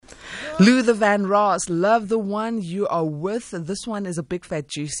Luther Van Ross, love the one you are with. This one is a big fat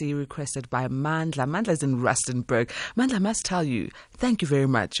juicy requested by Mandla. Mandla is in Rustenburg. Mandla, I must tell you, thank you very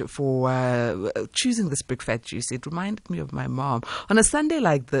much for choosing this big fat juicy. It reminded me of my mom. On a Sunday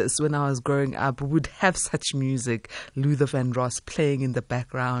like this, when I was growing up, we would have such music, Luther Van Ross playing in the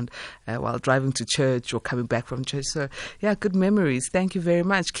background while driving to church or coming back from church. So, yeah, good memories. Thank you very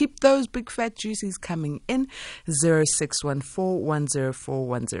much. Keep those big fat juicies coming in. 0614 104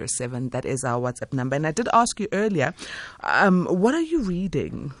 107. That is our WhatsApp number. And I did ask you earlier, what are you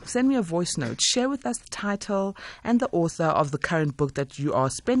reading? Send me a voice note. Share with us the title and the author of the current book that you are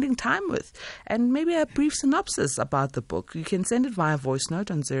spending time with, and maybe a brief synopsis about the book. You can send it via voice note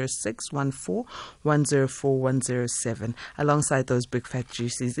on 0614 104 107, alongside those big fat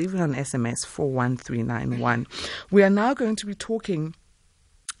juicies, even on SMS 41391. We are now going to be talking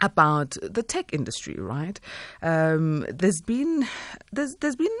about the tech industry, right? There's been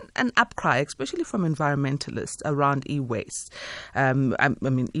an outcry, especially from environmentalists, around e-waste. I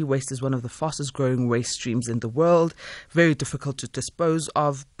mean, e-waste is one of the fastest growing waste streams in the world, very difficult to dispose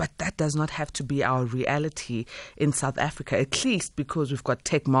of, but that does not have to be our reality in South Africa, at least because we've got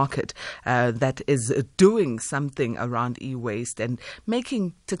TechMarkit that is doing something around e-waste and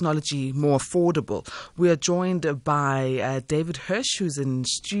making technology more affordable. We are joined by David Hirsch, who's in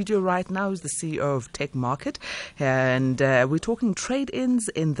studio right now, who's the CEO of TechMarkit, and we're talking trade-ins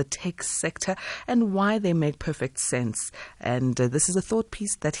in the tech sector and why they make perfect sense. And this is a thought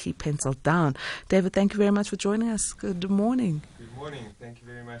piece that he penciled down. David, thank you very much for joining us. Good morning. Good morning. Thank you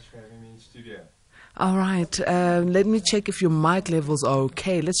very much for having me in studio. All right. Let me check if your mic levels are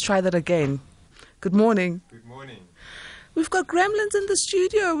okay. Let's try that again. Good morning. Good morning. We've got gremlins in the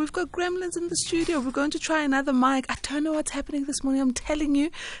studio. We're going to try another mic. I don't know what's happening this morning. I'm telling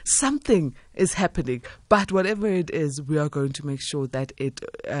you, something is happening. But whatever it is, we are going to make sure that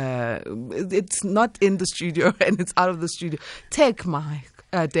it's not in the studio and it's out of the studio.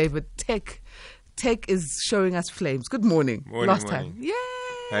 David, Tech is showing us flames. Good morning. Last time. Yay!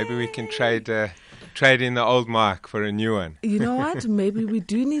 Maybe we can trade in the old mic for a new one. You know what? Maybe we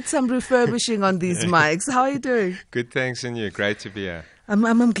do need some refurbishing on these mics. How are you doing? Good, thanks, and you. Great to be here.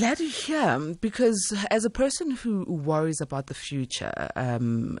 I'm glad you're here because as a person who worries about the future,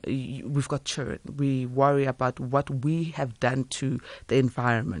 we've got children. We worry about what we have done to the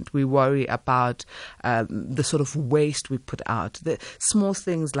environment. We worry about the sort of waste we put out. The small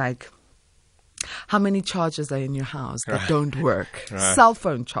things like how many chargers are in your house that don't work? Right. Cell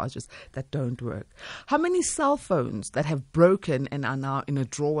phone chargers that don't work. How many cell phones that have broken and are now in a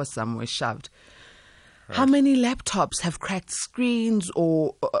drawer somewhere shoved? Right. How many laptops have cracked screens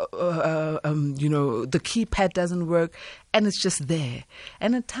or, the keypad doesn't work and it's just there?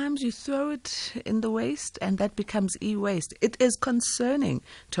 And at times you throw it in the waste and that becomes e-waste. It is concerning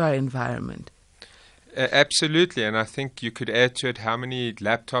to our environment. Absolutely, and I think you could add to it how many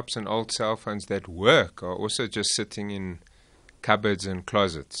laptops and old cell phones that work are also just sitting in cupboards and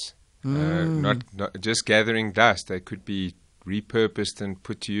closets, not just gathering dust. They could be repurposed and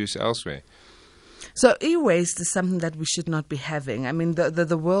put to use elsewhere. So e-waste is something that we should not be having. I mean,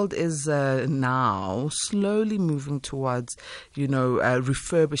 the world is now slowly moving towards,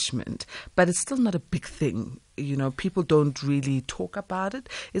 refurbishment, but it's still not a big thing. People don't really talk about it.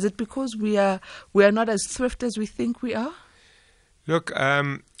 Is it because we are not as thrift as we think we are? Look,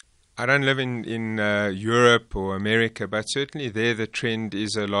 I don't live in Europe or America, but certainly there the trend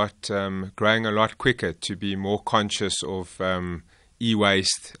is growing a lot quicker to be more conscious of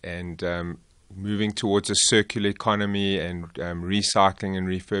e-waste and moving towards a circular economy and recycling and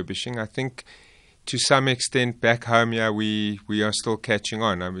refurbishing. I think to some extent back home, we are still catching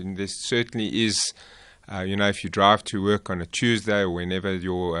on. I mean, there certainly is, if you drive to work on a Tuesday or whenever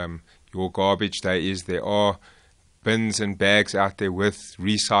your garbage day is, there are bins and bags out there with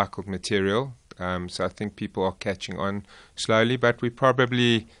recycled material. So I think people are catching on slowly, but we're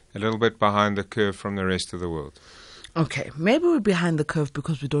probably a little bit behind the curve from the rest of the world. Okay, maybe we're behind the curve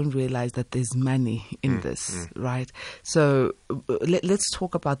because we don't realize that there's money in this, right? So let's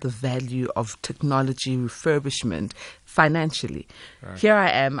talk about the value of technology refurbishment financially. Right. Here I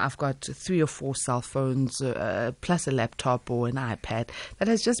am, I've got 3 or 4 cell phones plus a laptop or an iPad that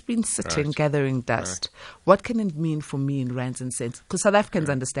has just been sitting gathering dust. Right. What can it mean for me in rands and cents? Because South Africans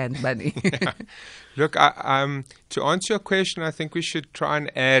understand money. Yeah. Look, to answer your question, I think we should try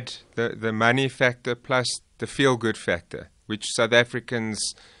and add the money factor plus the feel-good factor, which South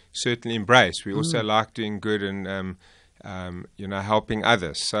Africans certainly embrace. We also like doing good and helping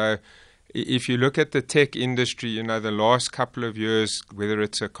others. So if you look at the tech industry, the last couple of years, whether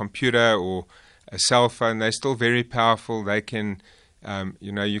it's a computer or a cell phone, they're still very powerful. They can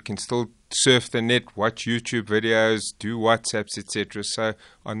You can still surf the net, watch YouTube videos, do WhatsApps, etc. So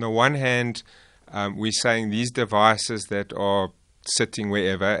on the one hand, we're saying these devices that are sitting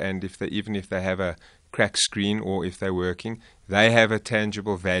wherever, and even if they have a cracked screen or if they're working, they have a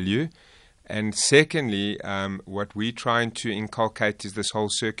tangible value. And secondly, what we're trying to inculcate is this whole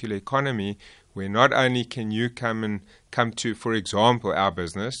circular economy, where not only can you come to, for example, our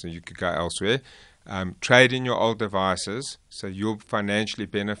business, and you could go elsewhere, trade in your old devices, so you'll financially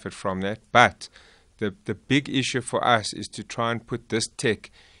benefit from that. But the big issue for us is to try and put this tech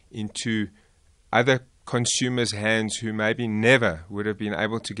into other consumers' hands who maybe never would have been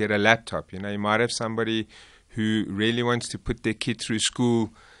able to get a laptop. You might have somebody who really wants to put their kid through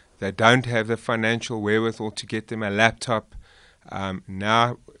school. They don't have the financial wherewithal to get them a laptop.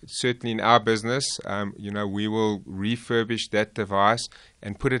 Now, certainly in our business, we will refurbish that device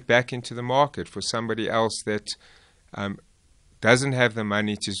and put it back into the market for somebody else that doesn't have the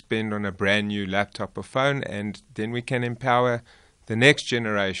money to spend on a brand new laptop or phone, and then we can empower the next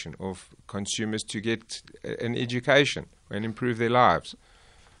generation of consumers to get an education and improve their lives.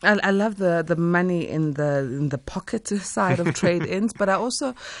 I love the money in the pocket side of trade-ins, but I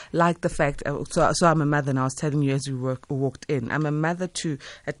also like the fact. So I'm a mother, and I was telling you as we walked in, I'm a mother to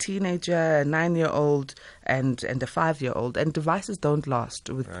a teenager, a 9-year-old, and a 5-year-old, and devices don't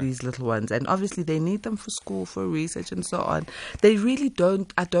last with these little ones, and obviously they need them for school, for research, and so on. They really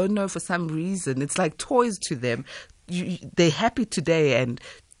don't. I don't know, for some reason, it's like toys to them. They're happy today, and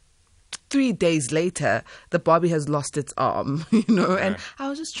 3 days later, the Barbie has lost its arm, and I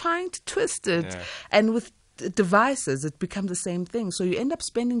was just trying to twist it. Yeah. And with devices, it becomes the same thing. So you end up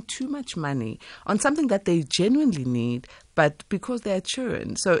spending too much money on something that they genuinely need, but because they're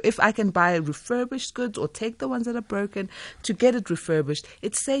children. So if I can buy refurbished goods or take the ones that are broken to get it refurbished,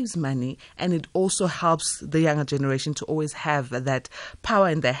 it saves money, and it also helps the younger generation to always have that power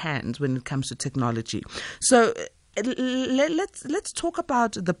in their hands when it comes to technology. So let's talk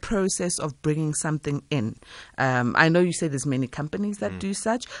about the process of bringing something in. I know you say there's many companies that do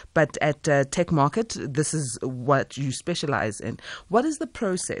such, but at TechMarkit, this is what you specialize in. What is the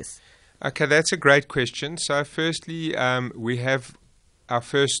process? Okay, that's a great question. So firstly, we have our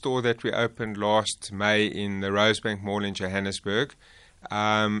first store that we opened last May in the Rosebank Mall in Johannesburg.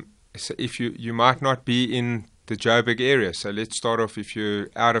 So if you might not be in the Joburg area, so let's start off. If you're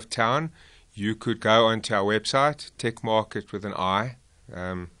out of town, you could go onto our website, TechMarkit with an I,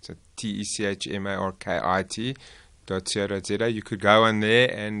 so TechMarkit.co.za. You could go on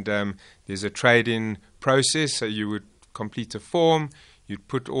there, and there's a trade-in process. So you would complete a form, you'd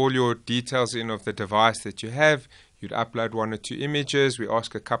put all your details in of the device that you have, you'd upload 1 or 2 images. We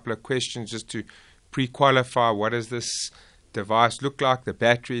ask a couple of questions just to pre-qualify what does this device look like, the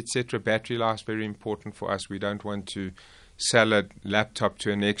battery, etc. Battery life is very important for us. We don't want to sell a laptop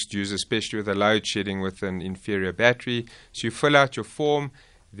to a next user, especially with a load shedding with an inferior battery. So you fill out your form,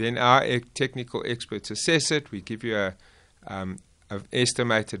 then our technical experts assess it. We give you a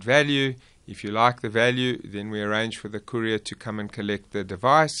estimated value. If you like the value, then we arrange for the courier to come and collect the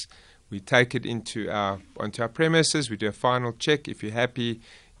device. We take it onto our premises. We do a final check. If you're happy,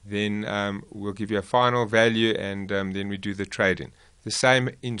 then we'll give you a final value, and then we do the trade-in. The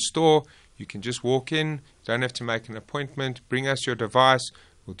same in store. You can just walk in, don't have to make an appointment, bring us your device,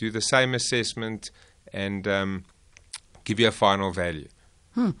 we'll do the same assessment and give you a final value.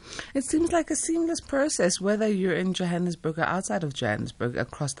 It seems like a seamless process, whether you're in Johannesburg or outside of Johannesburg,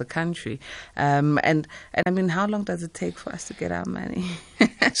 across the country. And I mean, how long does it take for us to get our money?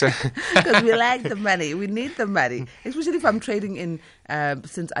 Because we like the money, we need the money, especially if I'm trading in,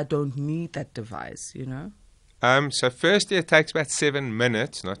 since I don't need that device, So firstly, it takes about 7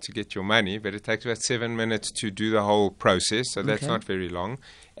 minutes, not to get your money, but it takes about 7 minutes to do the whole process. So that's not very long,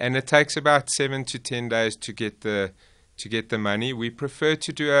 and it takes about 7 to 10 days to get the money. We prefer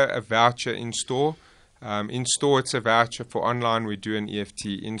to do a voucher in store. In store, it's a voucher. For online, we do an EFT.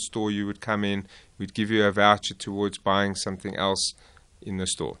 In store, you would come in, we'd give you a voucher towards buying something else in the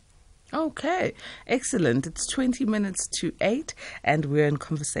store. Okay, excellent. It's 20 minutes to 8, and we're in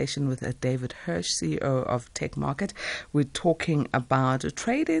conversation with David Hirsch, CEO of TechMarkit. We're talking about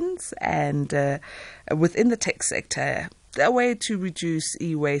trade-ins and within the tech sector, a way to reduce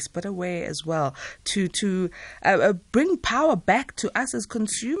e-waste, but a way as well to bring power back to us as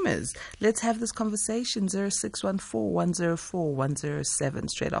consumers. Let's have this conversation, 0614-104-107,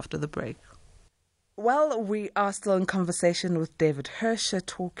 straight after the break. Well, we are still in conversation with David Hirsch,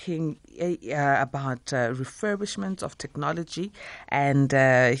 talking about refurbishment of technology, and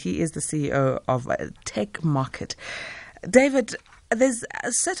he is the CEO of TechMarkit. David, there's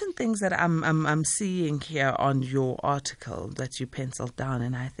certain things that I'm seeing here on your article that you penciled down,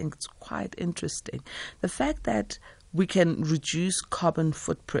 and I think it's quite interesting. The fact that we can reduce carbon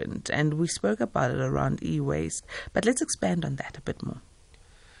footprint, and we spoke about it around e-waste, but let's expand on that a bit more.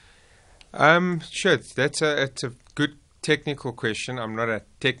 Sure, it's a good technical question. I'm not a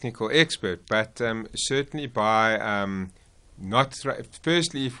technical expert, but certainly by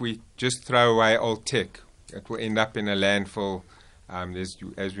firstly, if we just throw away old tech, it will end up in a landfill.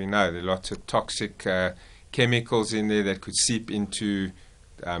 As we know, there are lots of toxic chemicals in there that could seep into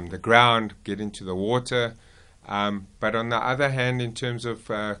the ground, get into the water. But on the other hand, in terms of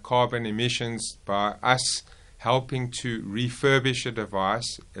carbon emissions, by us helping to refurbish a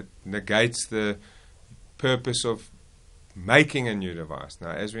device, it negates the purpose of making a new device.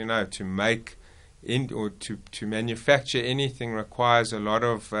 Now, as we know, to manufacture anything requires a lot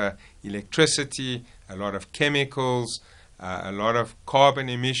of electricity, a lot of chemicals, a lot of carbon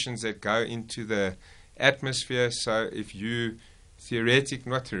emissions that go into the atmosphere. So if you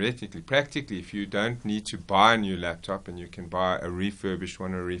practically, if you don't need to buy a new laptop and you can buy a refurbished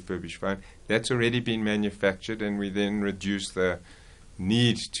one or a refurbished phone, that's already been manufactured, and we then reduce the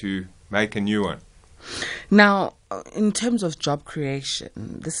need to make a new one. Now, in terms of job creation,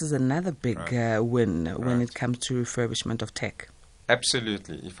 this is another big win when it comes to refurbishment of tech.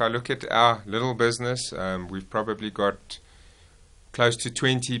 Absolutely. If I look at our little business, we've probably got close to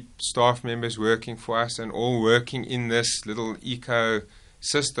 20 staff members working for us, and all working in this little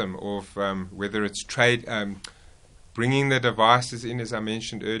ecosystem of whether it's trade, bringing the devices in, as I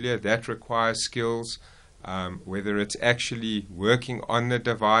mentioned earlier, that requires skills. Whether it's actually working on the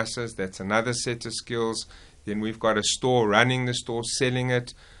devices, that's another set of skills. Then we've got a store, running the store, selling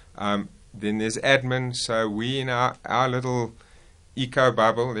it. Then there's admin. So we, in our little eco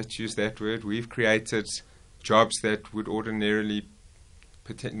bubble, let's use that word, we've created jobs that would ordinarily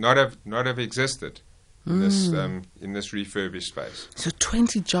not have existed in this refurbished space. So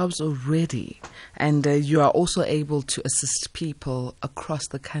 20 jobs already, and you are also able to assist people across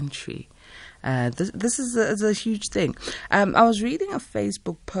the country. This is a huge thing. I was reading a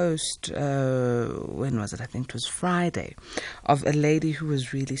Facebook post, when was it? I think it was Friday, of a lady who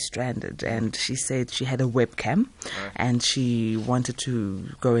was really stranded, and she said she had a webcam and she wanted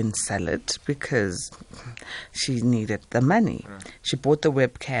to go and sell it because she needed the money. She bought the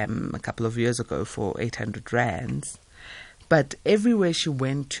webcam a couple of years ago for 800 rands. But everywhere she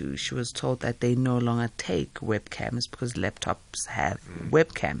went to, she was told that they no longer take webcams because laptops have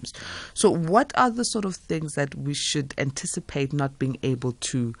webcams. So what are the sort of things that we should anticipate not being able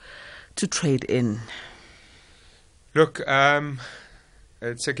to trade in? Look,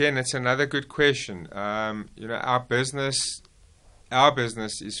 it's another good question. Our business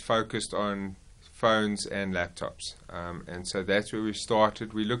is focused on phones and laptops, and so that's where we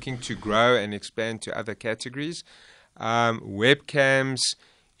started. We're looking to grow and expand to other categories. Webcams,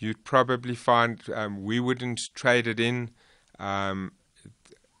 you'd probably find we wouldn't trade it in.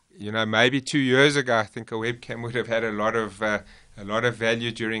 Maybe 2 years ago, I think a webcam would have had a lot of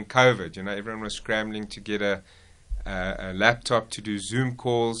value during COVID. Everyone was scrambling to get a laptop to do Zoom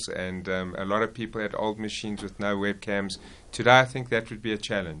calls, and a lot of people had old machines with no webcams. Today, I think that would be a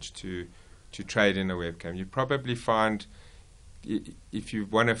challenge to trade in a webcam. You probably find, if you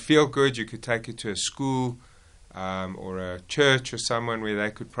want to feel good, you could take it to a school or a church or someone where they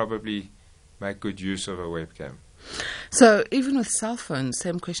could probably make good use of a webcam. So even with cell phones,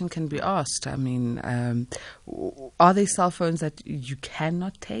 same question can be asked. I mean, are there cell phones that you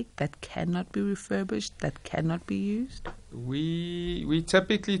cannot take, that cannot be refurbished, that cannot be used? We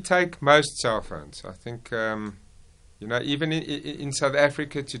typically take most cell phones. I think, even in South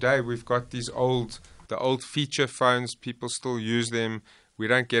Africa today, we've got the old feature phones. People still use them. We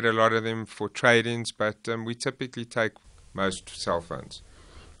don't get a lot of them for trade-ins, but we typically take most cell phones.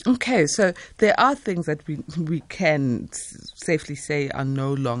 Okay, so there are things that we can safely say are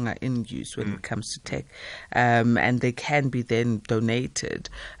no longer in use when it comes to tech, and they can be then donated,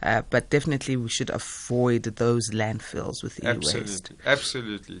 but definitely we should avoid those landfills with e-waste.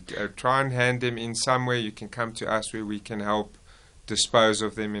 Absolutely. Try and hand them in somewhere. You can come to us where we can help dispose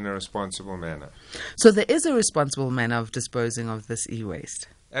of them in a responsible manner. So there is a responsible manner of disposing of this e-waste?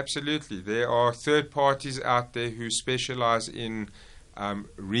 Absolutely. There are third parties out there who specialize in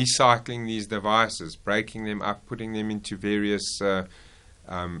recycling these devices, breaking them up, putting them into various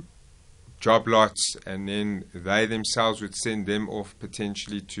job lots, and then they themselves would send them off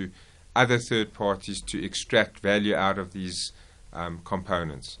potentially to other third parties to extract value out of these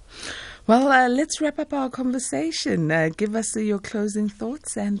components. Well, let's wrap up our conversation. Give us your closing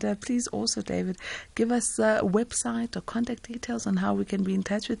thoughts, and please also, David, give us a website or contact details on how we can be in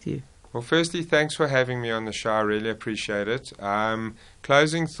touch with you. Well, firstly, thanks for having me on the show. I really appreciate it.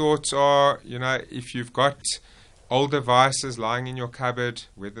 Closing thoughts are, if you've got old devices lying in your cupboard,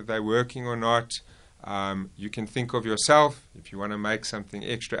 whether they're working or not, you can think of yourself if you want to make something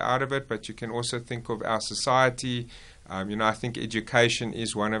extra out of it, but you can also think of our society. I think education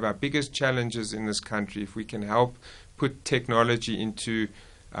is one of our biggest challenges in this country. If we can help put technology into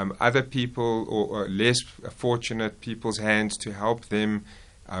other people or less fortunate people's hands to help them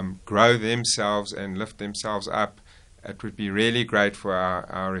grow themselves and lift themselves up, it would be really great for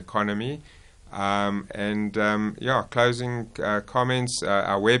our economy. Closing comments,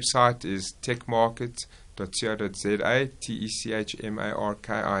 our website is techmarkit.co.za,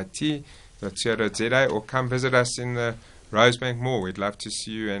 techmarkit.co.za, or come visit us in the Rosebank Mall. We'd love to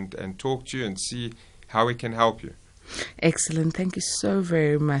see you and talk to you and see how we can help you. Excellent. Thank you so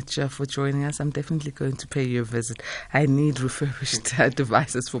very much for joining us. I'm definitely going to pay you a visit. I need refurbished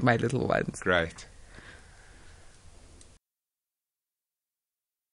devices for my little ones. Great.